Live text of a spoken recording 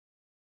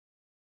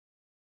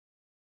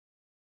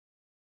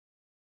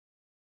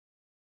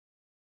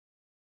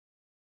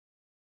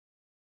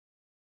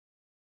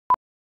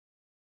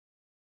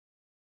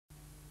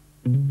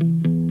Your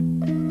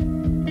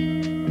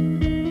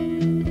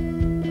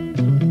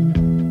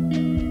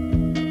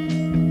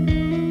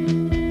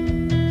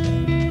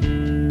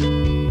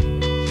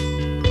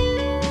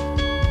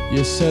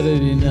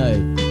Saturday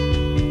night,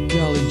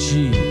 golly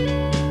gee,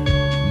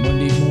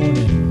 Monday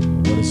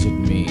morning, what does it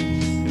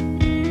mean?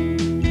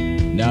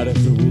 Night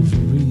of the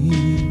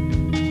Wolverine.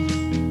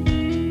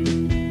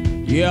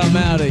 Yeah, I'm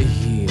out of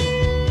here,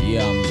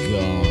 yeah, I'm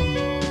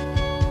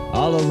gone.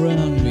 All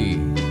around me,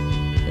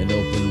 an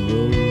open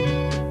road.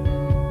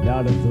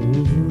 Night of the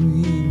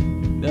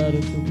Wolverine, night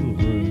of the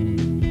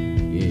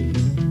Wolverine,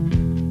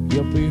 yeah.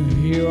 You'll be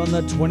here on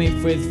the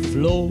 25th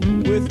floor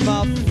with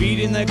my feet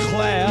in the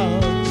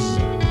clouds.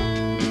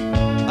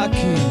 I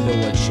can't know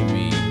what you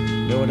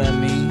mean, know what I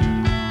mean?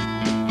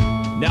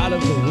 Night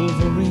of the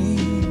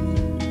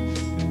Wolverine,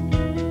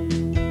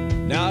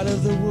 Night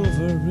of the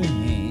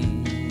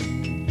Wolverine.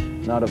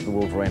 Night of the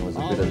Wolverine was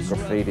a bit of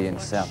graffiti in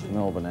South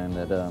Melbourne, and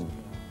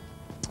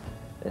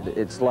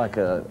it's like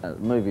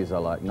movies I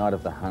like, Night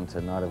of the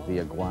Hunter, Night of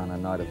the Iguana,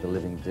 Night of the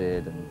Living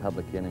Dead, and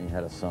Public Enemy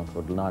had a song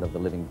called Night of the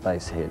Living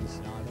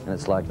Bassheads, and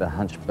it's like the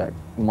hunchback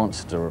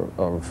monster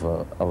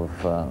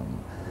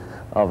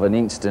of an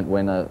instant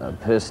when a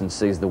person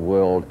sees the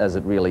world as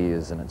it really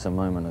is, and it's a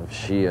moment of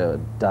sheer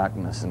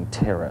darkness and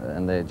terror,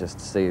 and they just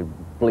see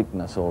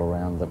bleakness all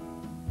around them.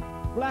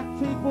 Black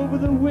tape over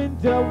the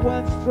window,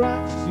 one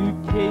strong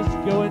suitcase,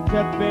 going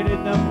to bed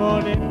in the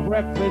morning,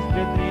 breakfast in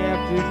the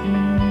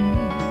afternoon.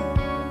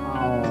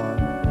 Oh,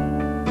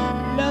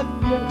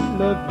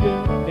 love you,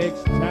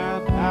 next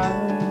time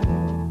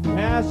I'm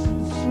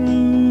passing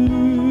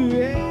through.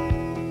 Yeah.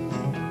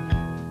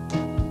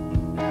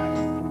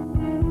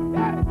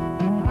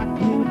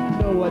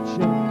 What you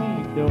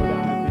mean, know what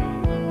I mean?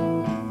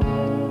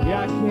 Yeah,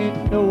 I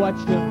can't know what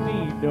you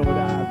mean, know what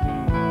I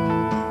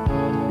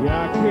mean?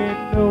 Yeah, I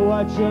can't know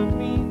what you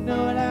mean,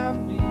 know what I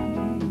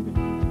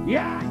mean?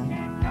 Yeah, I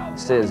can't know. It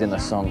says in the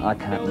song, I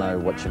can't know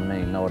what you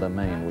mean, know what I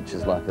mean, which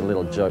is like a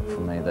little joke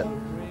for me that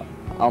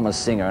I'm a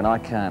singer and I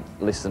can't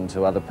listen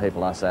to other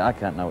people. I say, I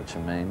can't know what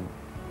you mean,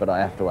 but I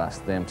have to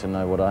ask them to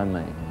know what I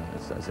mean.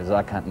 So it says,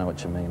 I can't know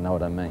what you mean, know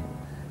what I mean.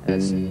 And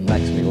it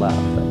makes me laugh,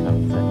 that kind of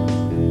thing.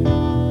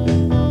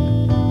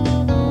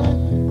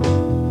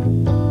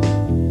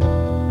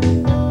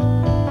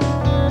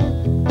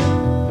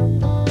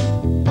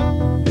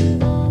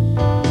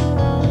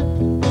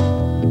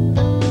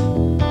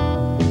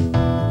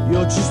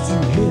 Just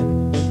too hip,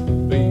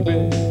 baby.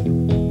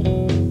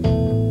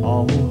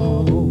 Oh,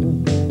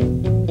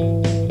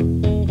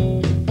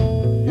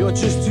 you're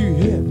just too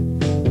hip,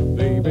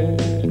 baby.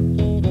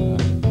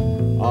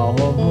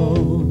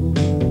 Oh,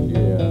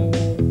 yeah.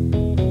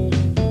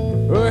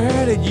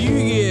 How did you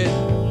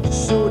get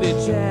so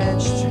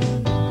detached?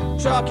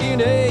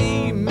 Talking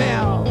a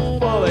mouth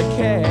full of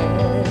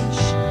cash.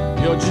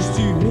 You're just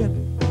too hip,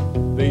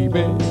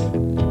 baby.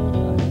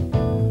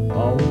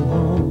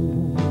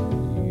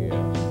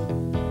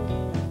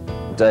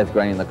 Dave,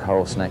 Graney and the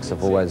Coral Snakes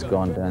have always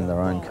gone down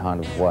their own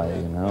kind of way,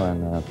 you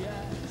know,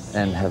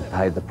 and have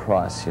paid the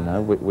price, you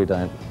know. We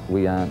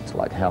aren't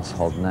like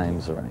household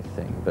names or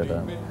anything, but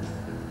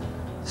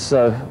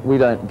so we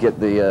don't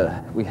get the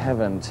we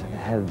haven't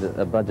had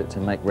a budget to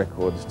make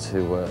records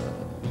to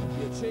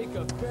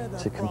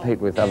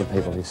compete with other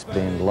people who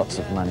spend lots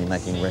of money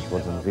making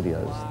records and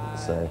videos.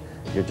 So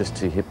You're Just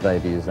Too Hip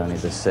Baby is only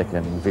the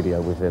second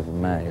video we've ever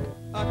made.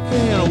 I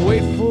can't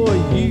wait for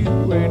you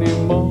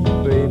anymore,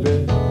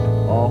 baby.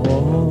 Oh.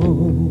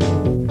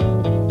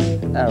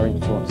 Our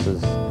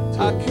influences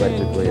to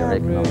practically our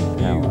economic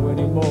power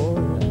and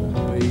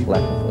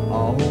lack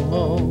of it.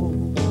 Oh,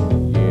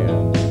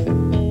 yeah.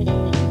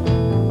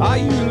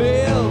 You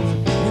live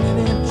in an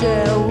empty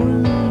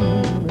room,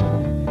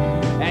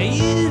 and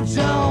you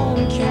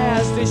don't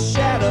cast a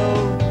shadow.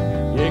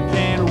 You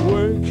can't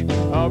work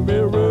a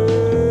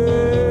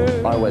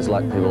mirror. I always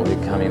like people who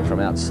come in from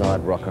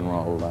outside rock and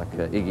roll, like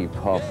Iggy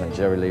Pop and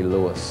Jerry Lee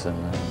Lewis and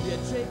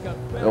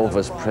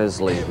Elvis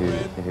Presley, who's,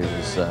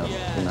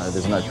 you know,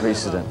 there's no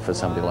precedent for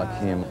somebody like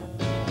him.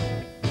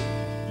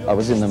 I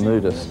was in the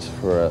Moodist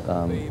for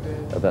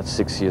about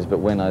 6 years, but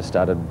when I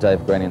started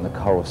Dave, Graney and the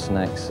Coral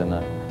Snakes, and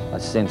I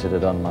centred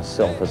it on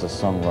myself as a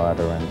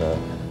songwriter and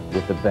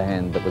with the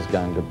band that was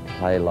going to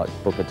play like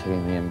Booker T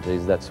and the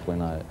MGs, that's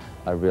when I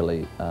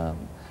really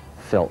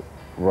felt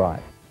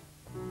right.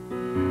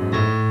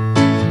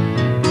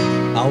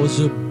 I was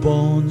a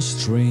born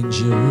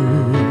stranger.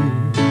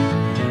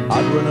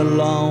 I'd run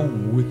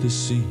along with the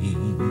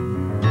scene.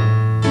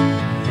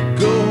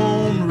 Go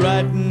home,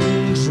 writing,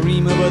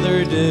 dream of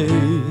other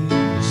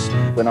days.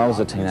 When I was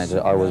a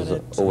teenager, I was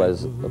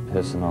always a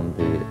person on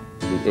the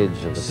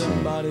edge of the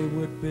scene,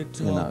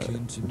 you know,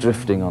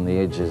 drifting on the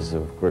edges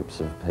of groups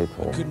of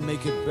people.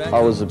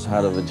 I was a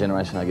part of a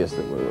generation, I guess,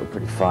 that were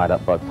pretty fired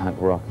up by punk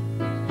rock.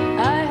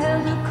 I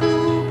held a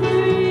cool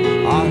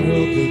breeze. I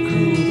held the cool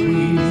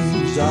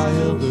breeze. I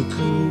held the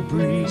cool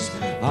breeze.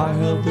 I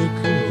held the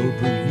cool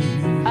breeze.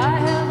 I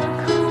held a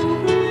cool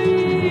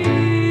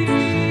breeze.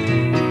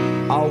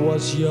 I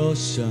was your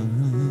son.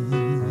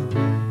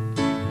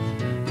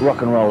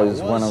 Rock and roll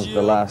is one of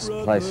the last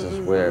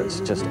places where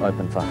it's just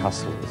open for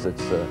hustlers.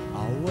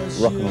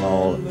 Rock and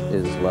roll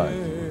is like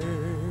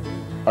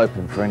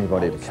open for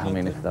anybody to come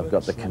in if they've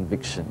got the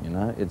conviction, you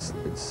know.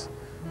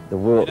 The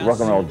world,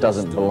 rock and roll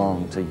doesn't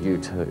belong to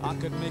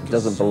U2. It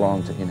doesn't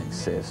belong to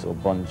InXS or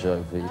Bon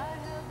Jovi.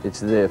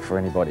 It's there for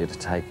anybody to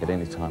take at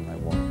any time they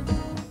want.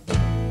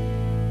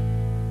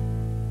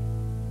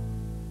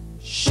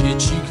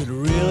 Shit, she could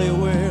really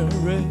wear a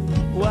red,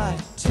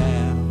 white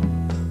town.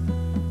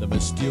 The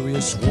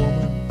mysterious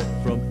woman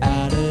from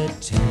out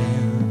of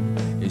town,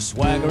 a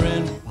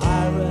swaggering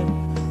pirate,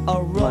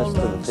 a Most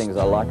of the things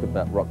I like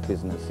about rock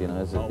business, you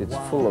know, is it's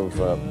full of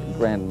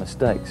grand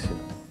mistakes, you know.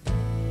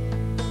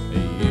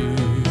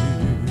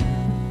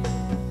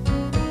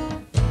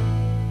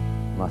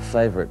 My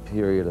favourite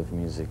period of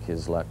music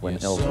is like when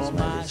Elvis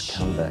made his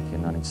comeback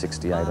in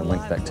 1968 and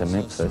went back to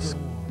Memphis.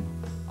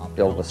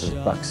 Elvis's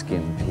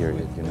buckskin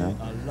period, you know.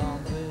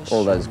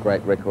 All those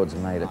great records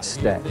made at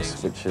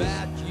Stax, which is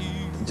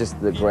just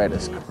the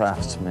greatest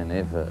craftsman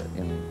ever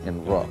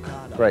in rock.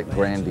 Great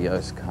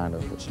grandiose kind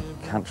of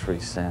country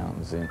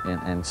sounds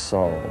and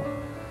soul.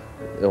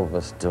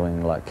 Elvis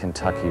doing like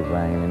Kentucky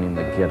Rain and In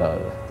the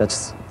Ghetto.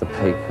 That's the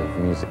peak of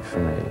music for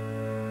me.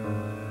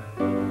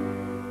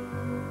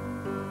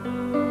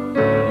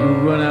 You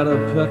run out of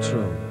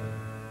petrol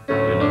in a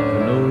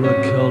canola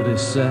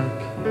cul-de-sac.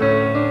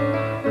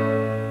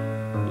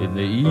 In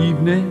the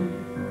evening,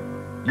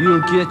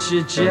 you'll get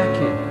your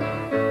jacket.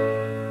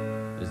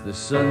 As the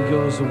sun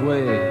goes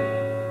away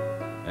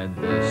and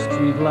the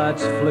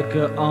streetlights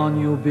flicker on,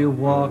 you'll be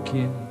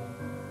walking.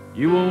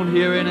 You won't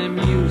hear any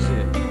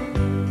music.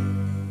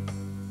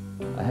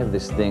 I have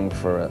this thing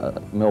for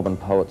Melbourne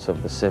poets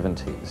of the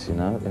 70s, you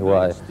know, who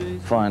I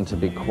find to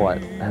be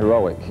quite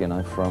heroic, you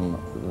know, from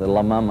the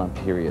La Mama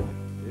period.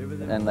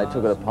 And they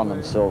took it upon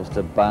themselves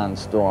to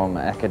barnstorm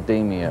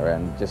academia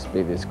and just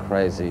be this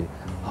crazy,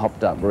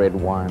 hopped up red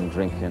wine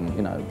drinking,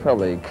 you know,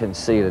 probably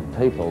conceited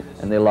people.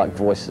 And they're like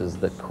voices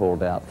that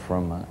called out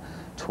from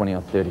 20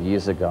 or 30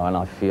 years ago, and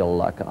I feel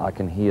like I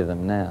can hear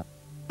them now.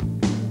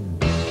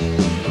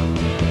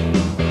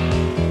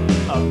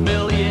 $1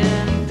 million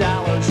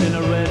in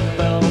a red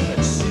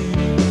velvet suit.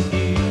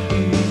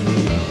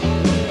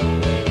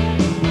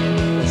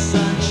 The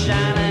sun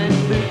shining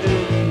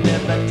through,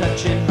 never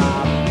touching my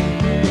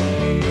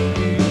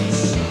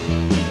boots.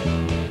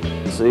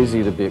 It's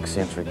easy to be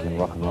eccentric in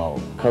rock and roll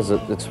because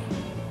it's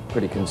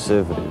pretty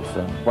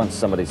conservative. Once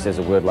somebody says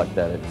a word like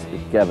that,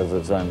 it gathers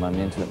its own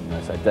momentum. And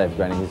they say, Dave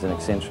Graney, he's an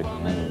eccentric.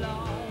 And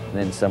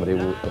then somebody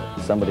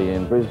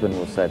in Brisbane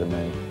will say to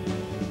me,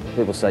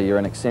 people say you're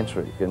an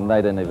eccentric, and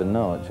they don't even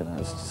know it, you know.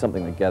 It's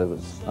something that gathers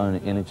its own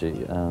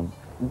energy.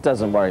 It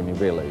doesn't worry me,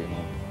 really. You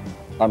know.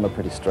 I'm a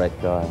pretty straight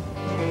guy.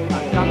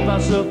 I got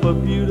myself a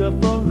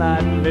beautiful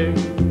nightmare.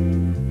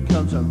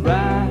 Comes and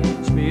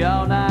rides me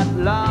all night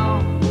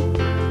long.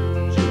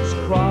 Just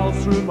crawls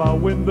through my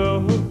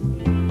window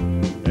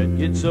and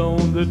gets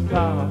on the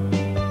top.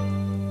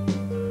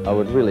 I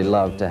would really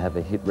love to have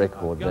a hit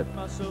record, that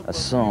a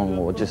song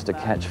or just a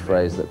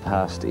catchphrase that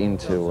passed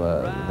into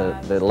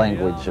the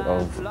language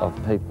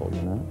of people,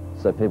 you know?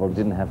 So people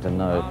didn't have to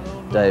know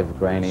Dave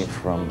Graney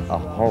from a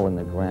hole in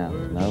the ground,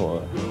 you know?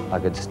 Or I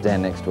could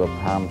stand next to a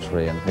palm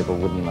tree and people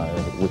wouldn't know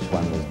which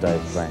one was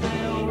Dave Graney.